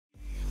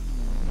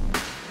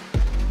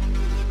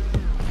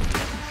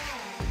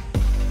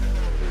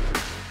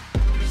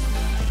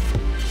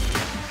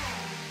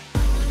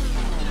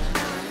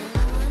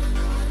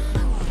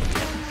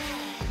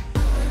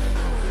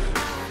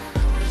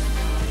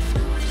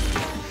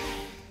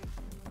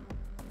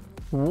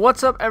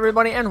What's up,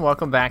 everybody, and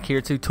welcome back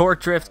here to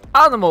Torque Drift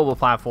on the mobile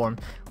platform.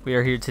 We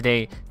are here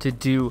today to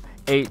do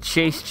a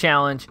chase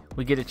challenge.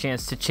 We get a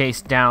chance to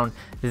chase down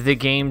the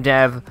game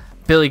dev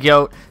Billy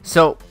Goat.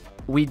 So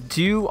we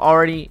do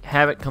already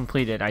have it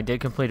completed. I did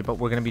complete it, but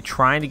we're going to be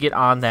trying to get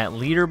on that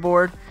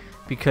leaderboard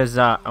because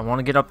I want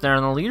to get up there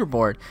on the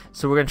leaderboard.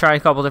 So we're going to try a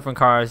couple different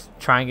cars,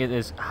 try and get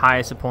as high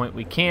as a point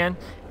we can.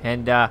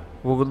 And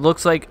well, it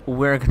looks like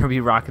we're going to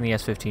be rocking the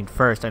S15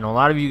 first. I know a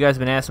lot of you guys have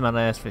been asking about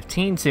the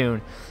S15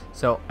 soon.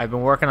 So I've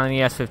been working on the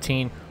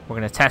S15. We're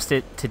going to test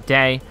it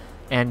today.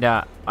 And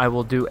I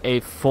will do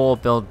a full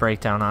build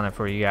breakdown on it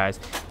for you guys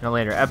in a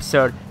later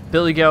episode.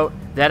 Billy Goat,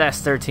 that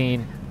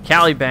S13,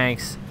 Cali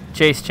Banks,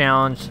 Chase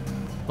Challenge.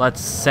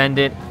 Let's send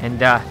it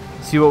and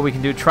see what we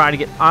can do. Try to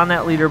get on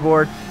that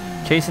leaderboard.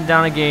 Chasing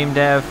down a game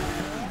dev.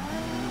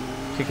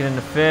 Kicking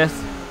into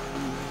fifth.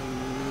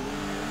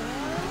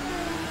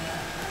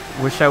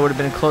 Wish I would have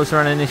been closer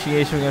on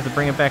initiation. We have to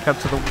bring it back up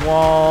to the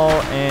wall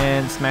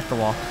and smack the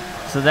wall.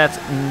 So that's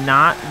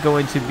not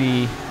going to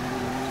be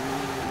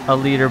a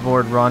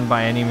leaderboard run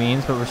by any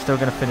means, but we're still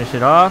going to finish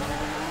it off.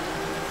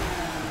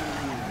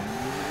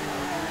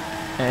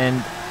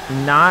 And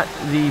not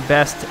the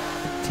best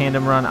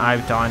tandem run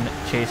I've done,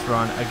 chase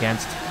run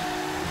against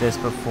this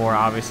before,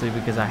 obviously,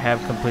 because I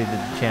have completed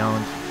the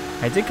challenge.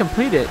 I did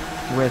complete it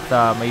with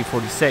my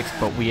E46,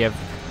 but we have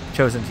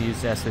chosen to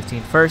use the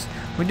S15 first.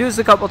 We do this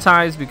a couple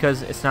times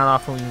because it's not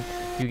often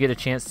you get a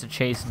chance to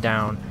chase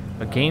down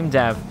a game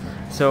dev.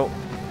 So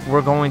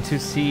we're going to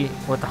see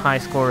what the high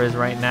score is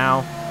right now.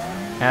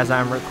 As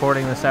I'm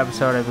recording this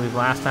episode, I believe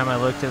last time I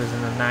looked it was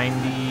in the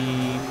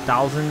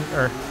 90,000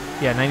 or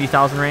yeah,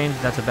 90,000 range.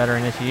 That's a better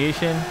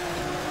initiation.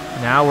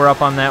 Now we're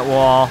up on that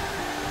wall,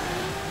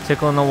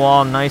 tickling the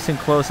wall, nice and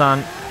close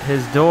on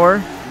his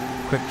door.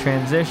 Quick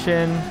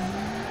transition,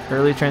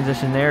 early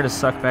transition there to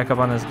suck back up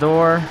on his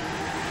door.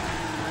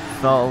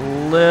 Fell a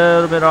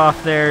little bit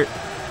off there.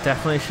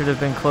 Definitely should have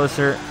been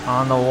closer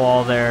on the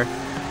wall there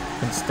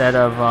instead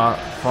of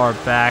far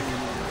back.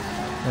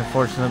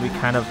 Unfortunately, we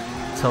kind of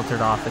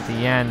tilted off at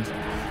the end.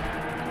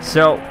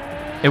 So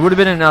it would have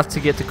been enough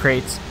to get the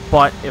crates,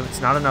 but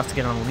it's not enough to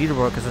get on the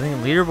leaderboard because I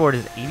think the leaderboard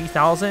is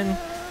 80,000.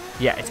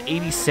 Yeah, it's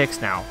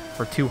 86 now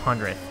for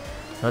 200.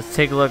 Let's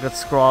take a look. Let's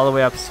scroll all the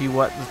way up, see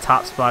what the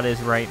top spot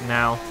is right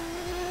now.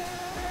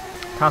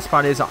 Top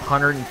spot is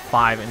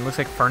 105, and it looks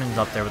like Fernand's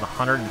up there with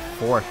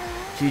 104.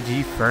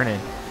 GG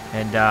Fernan.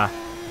 And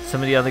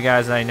some of the other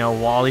guys that I know,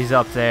 Wally's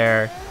up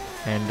there,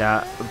 and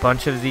a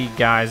bunch of the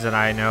guys that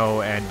I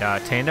know and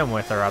tandem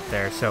with are up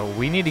there. So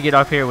we need to get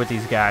up here with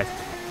these guys,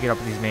 get up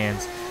with these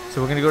mans.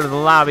 So we're going to go to the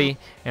lobby,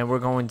 and we're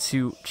going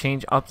to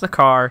change up the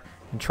car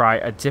and try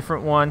a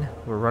different one.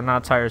 We're running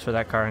out of tires for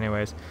that car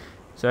anyways.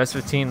 So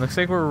S15, looks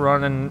like we're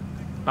running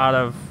out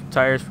of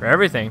tires for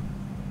everything.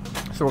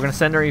 So we're going to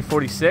send our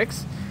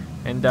E46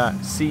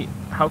 and see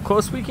how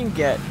close we can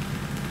get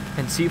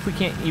and see if we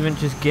can't even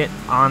just get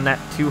on that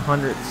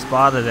 200th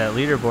spot of that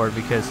leaderboard,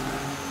 because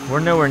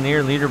we're nowhere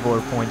near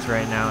leaderboard points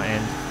right now,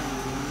 and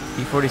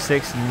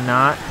E46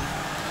 not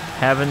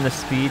having the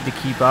speed to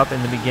keep up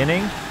in the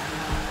beginning,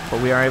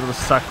 but we are able to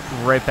suck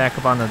right back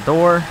up on the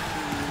door.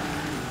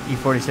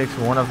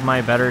 E46, one of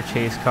my better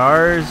chase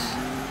cars.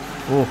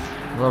 Ooh,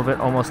 a little bit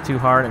almost too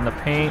hard in the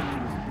paint.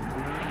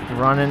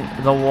 Running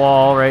the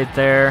wall right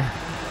there.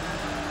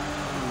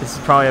 This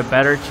is probably a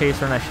better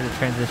chase run. I should have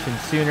transitioned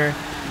sooner.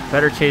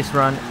 Better chase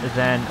run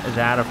than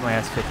that of my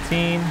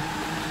S15.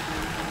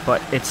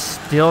 But it's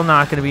still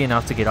not going to be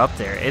enough to get up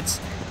there. It's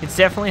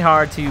definitely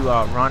hard to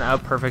run a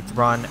perfect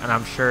run, and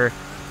I'm sure,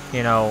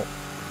 you know,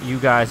 you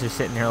guys are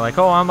sitting here like,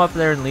 oh, I'm up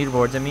there in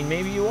leaderboards. I mean,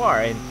 maybe you are,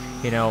 and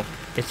you know,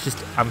 it's just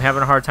I'm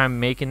having a hard time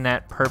making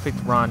that perfect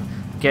run,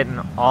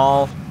 getting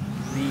all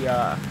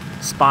the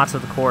spots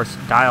of the course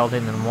dialed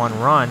in one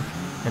run,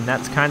 and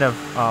that's kind of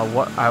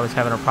what I was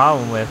having a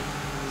problem with.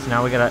 So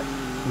now we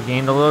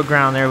gained a little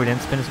ground there. We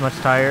didn't spin as much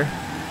tire.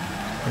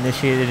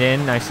 Initiated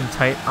in, nice and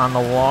tight on the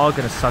wall.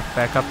 Gonna suck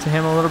back up to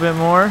him a little bit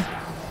more.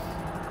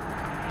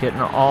 Getting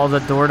all the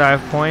door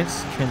dive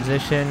points.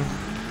 Transition.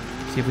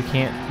 See if we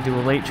can't do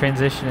a late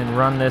transition and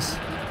run this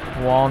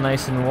wall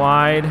nice and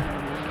wide.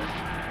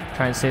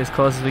 Try and stay as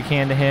close as we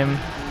can to him.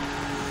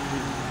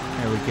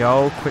 There we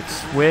go. Quick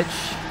switch.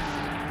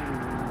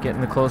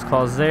 Getting the close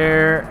calls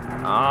there.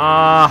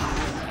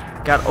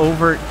 Got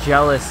over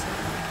jealous.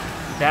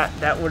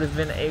 That would have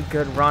been a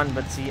good run,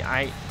 but see,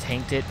 I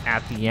tanked it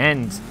at the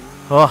end.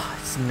 Oh,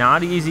 it's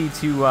not easy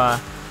to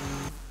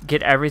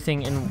get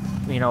everything in,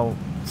 you know,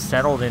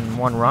 settled in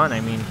one run.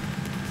 I mean,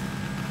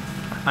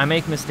 I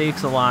make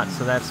mistakes a lot,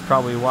 so that's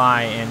probably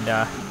why,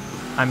 and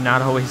I'm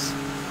not always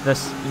the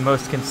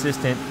most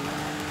consistent,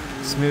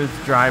 smooth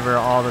driver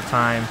all the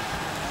time.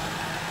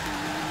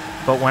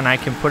 But when I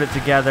can put it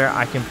together,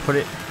 I can put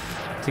it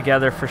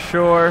together for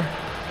sure.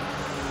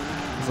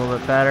 It's a little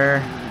bit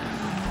better.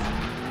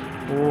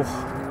 Ooh,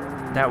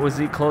 that was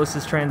the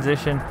closest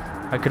transition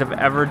I could have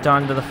ever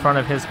done to the front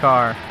of his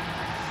car,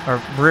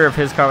 or rear of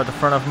his car with the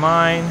front of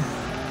mine.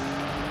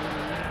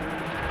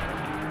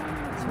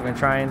 So we're gonna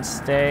try and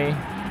stay.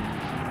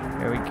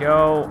 There we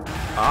go.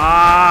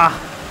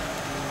 Ah!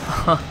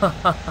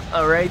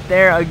 Right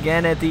there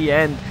again at the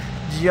end.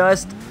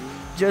 Just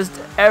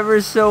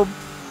ever so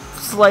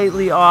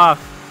slightly off.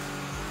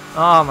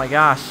 Oh my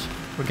gosh.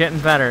 We're getting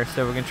better.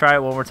 So we're going to try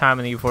it one more time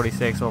in the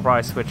U46. We'll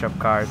probably switch up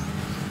cars.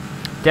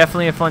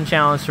 Definitely a fun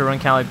challenge to run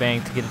Cali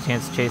Bank to get a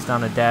chance to chase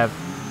down a dev.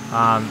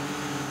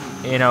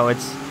 You know,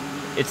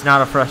 it's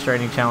not a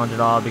frustrating challenge at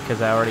all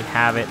because I already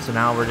have it. So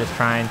now we're just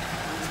trying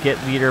to get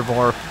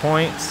leaderboard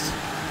points.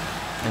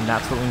 And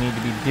that's what we need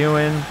to be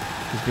doing.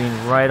 Just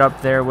being right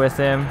up there with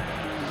him.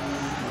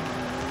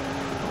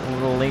 A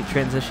little late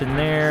transition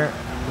there.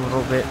 A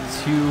little bit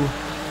too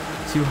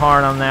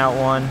hard on that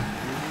one.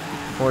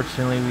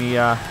 Fortunately, we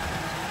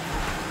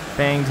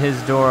banged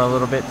his door a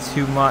little bit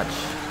too much.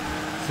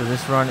 So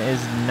this run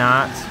is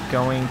not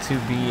going to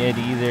be it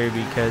either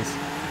because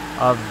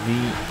of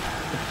the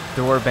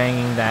door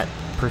banging that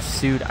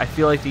pursued. I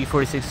feel like the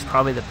E46 is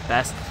probably the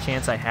best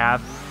chance I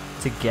have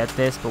to get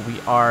this, but we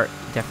are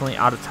definitely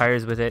out of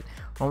tires with it.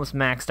 Almost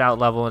maxed out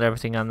level and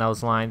everything on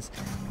those lines,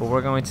 but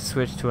we're going to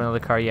switch to another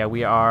car. Yeah,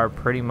 we are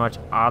pretty much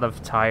out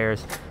of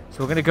tires, so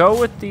we're going to go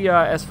with the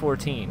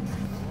S14,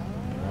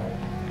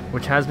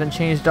 which has been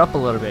changed up a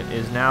little bit.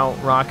 Is now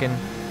rocking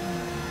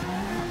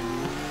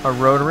a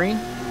rotary,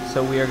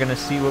 so we are going to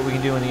see what we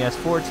can do in the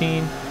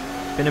S14.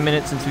 Been a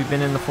minute since we've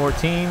been in the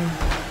 14,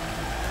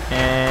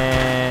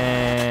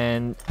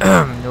 and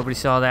nobody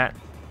saw that.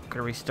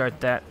 Gonna restart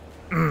that.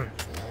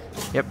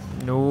 Yep,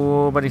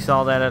 nobody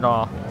saw that at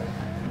all.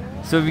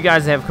 So if you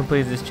guys have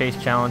completed this chase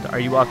challenge, are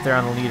you up there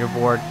on the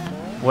leaderboard?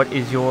 What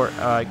is your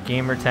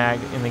gamer tag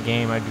in the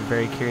game? I'd be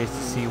very curious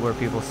to see where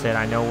people sit.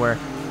 I know where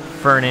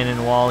Fernan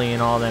and Wally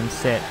and all them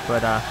sit,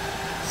 but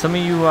some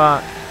of you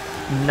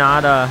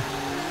not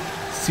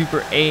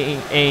super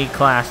AA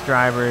class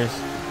drivers,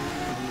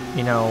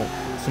 you know,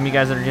 some of you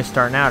guys that are just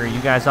starting out, are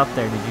you guys up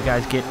there? Did you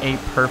guys get a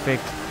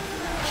perfect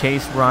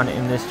chase run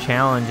in this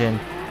challenge and,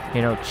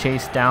 you know,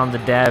 chase down the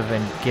dev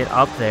and get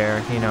up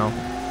there, you know,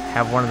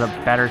 have one of the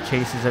better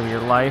chases of your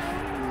life?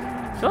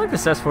 I feel like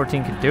this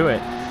S14 could do it.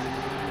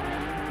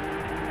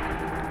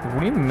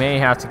 We may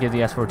have to give the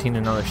S14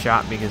 another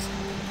shot because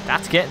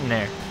that's getting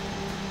there.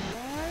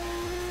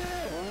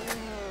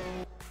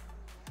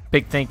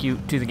 Big thank you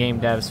to the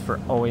game devs for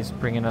always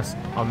bringing us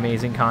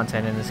amazing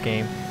content in this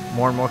game.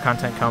 More and more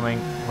content coming.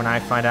 When I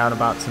find out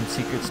about some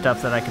secret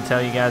stuff that I can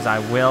tell you guys, I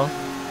will.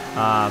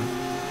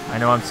 I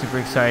know I'm super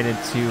excited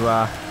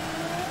to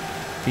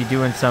be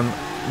doing some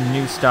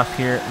new stuff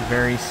here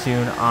very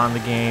soon on the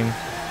game.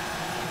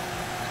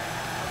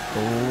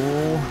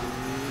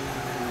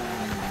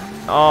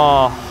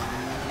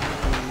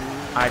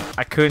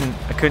 I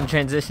couldn't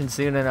transition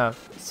soon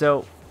enough.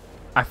 So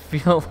I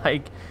feel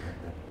like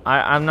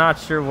I'm not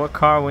sure what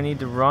car we need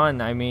to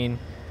run. I mean,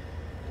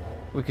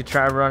 we could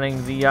try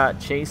running the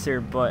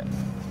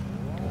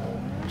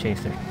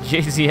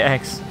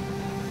JZX.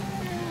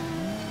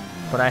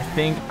 But I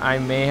think I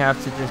may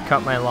have to just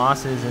cut my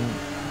losses and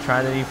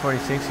try the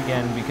E46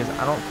 again because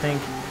I don't think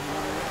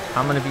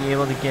I'm going to be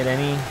able to get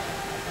any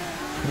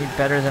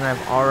better than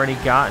I've already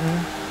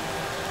gotten.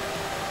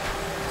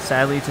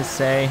 Sadly to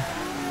say,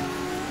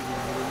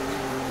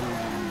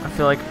 I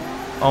feel like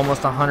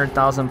almost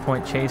 100,000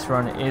 point chase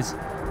run is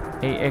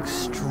a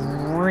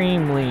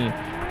extremely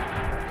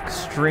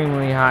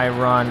high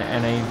run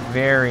and a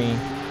very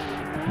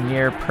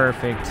near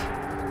perfect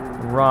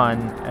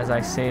run. As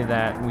I say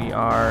that, we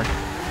are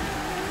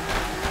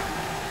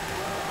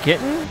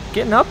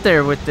getting up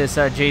there with this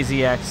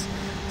JZX.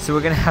 So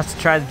we're gonna have to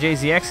try the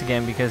JZX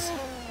again because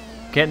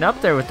getting up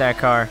there with that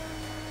car.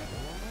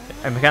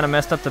 I kind of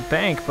messed up the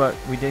bank, but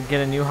we did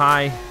get a new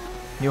high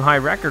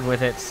record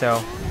with it.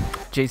 So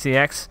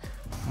JZX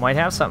might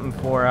have something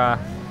for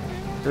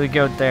Billy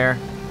Goat there.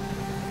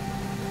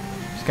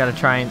 Just gotta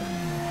try and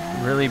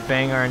really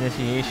bang our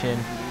initiation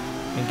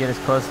and get as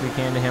close as we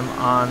can to him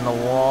on the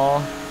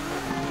wall.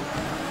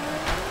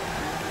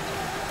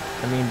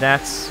 I mean,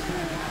 that's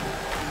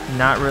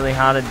not really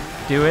how to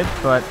do it,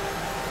 but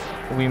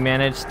we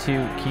managed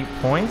to keep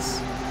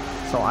points,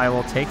 so I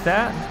will take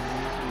that.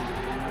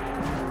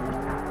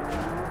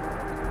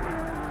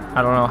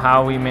 I don't know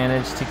how we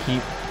managed to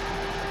keep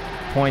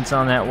points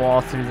on that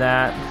wall through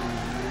that,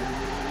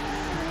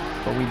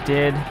 but we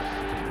did.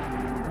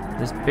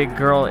 This big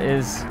girl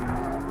is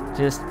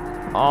just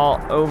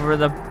all over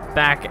the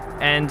back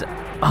end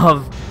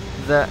of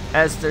the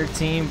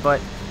S13,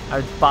 but I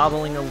was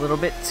bobbling a little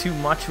bit too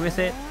much with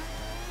it.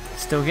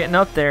 Still getting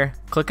up there,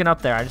 clicking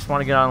up there. I just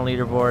want to get on the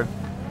leaderboard.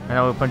 I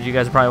know a bunch of you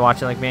guys are probably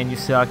watching like, man, you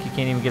suck, you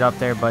can't even get up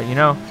there, but you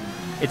know,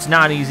 it's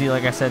not easy,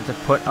 like I said, to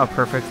put a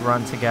perfect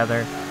run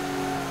together.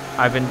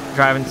 I've been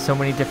driving so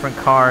many different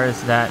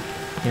cars that,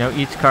 you know,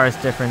 each car is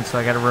different, so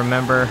I got to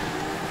remember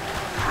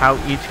how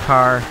each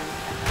car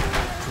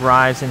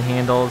drives and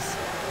handles.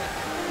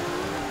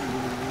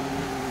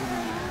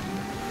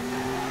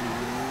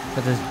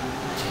 But this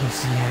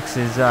JZX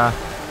is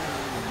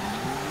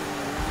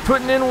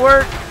putting in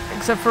work,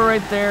 except for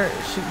right there,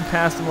 shooting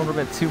past him a little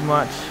bit too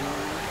much.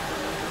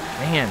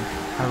 Man,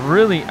 I'm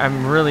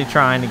really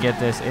trying to get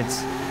this.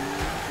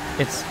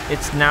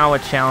 it's now a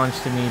challenge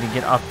to me to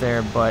get up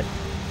there, but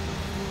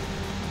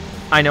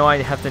I know I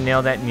have to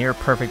nail that near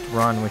perfect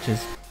run, which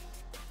is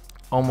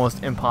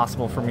almost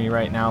impossible for me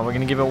right now. We're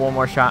gonna give it one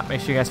more shot.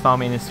 Make sure you guys follow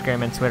me on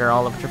Instagram and Twitter,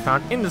 all of which are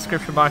found in the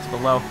description box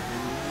below.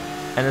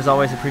 And as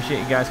always,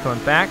 appreciate you guys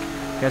coming back.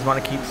 If you guys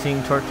want to keep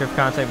seeing torque drift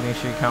content, make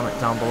sure you comment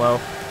down below.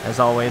 As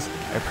always,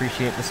 I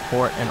appreciate the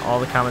support and all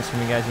the comments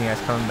from you guys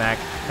coming back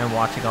and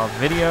watching all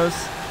the videos.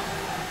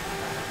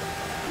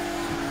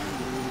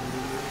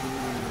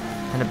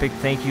 And a big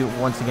thank you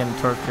once again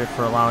to Torque Drift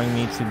for allowing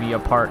me to be a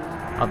part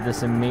of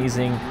this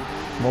amazing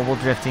mobile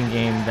drifting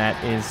game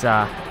that is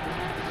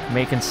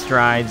making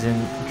strides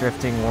in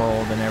drifting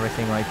world and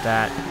everything like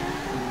that.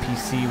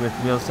 PC with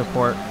wheel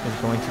support is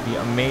going to be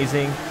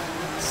amazing.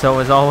 So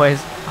as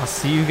always, I'll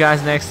see you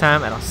guys next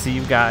time, and I'll see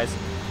you guys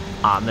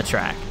on the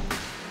track.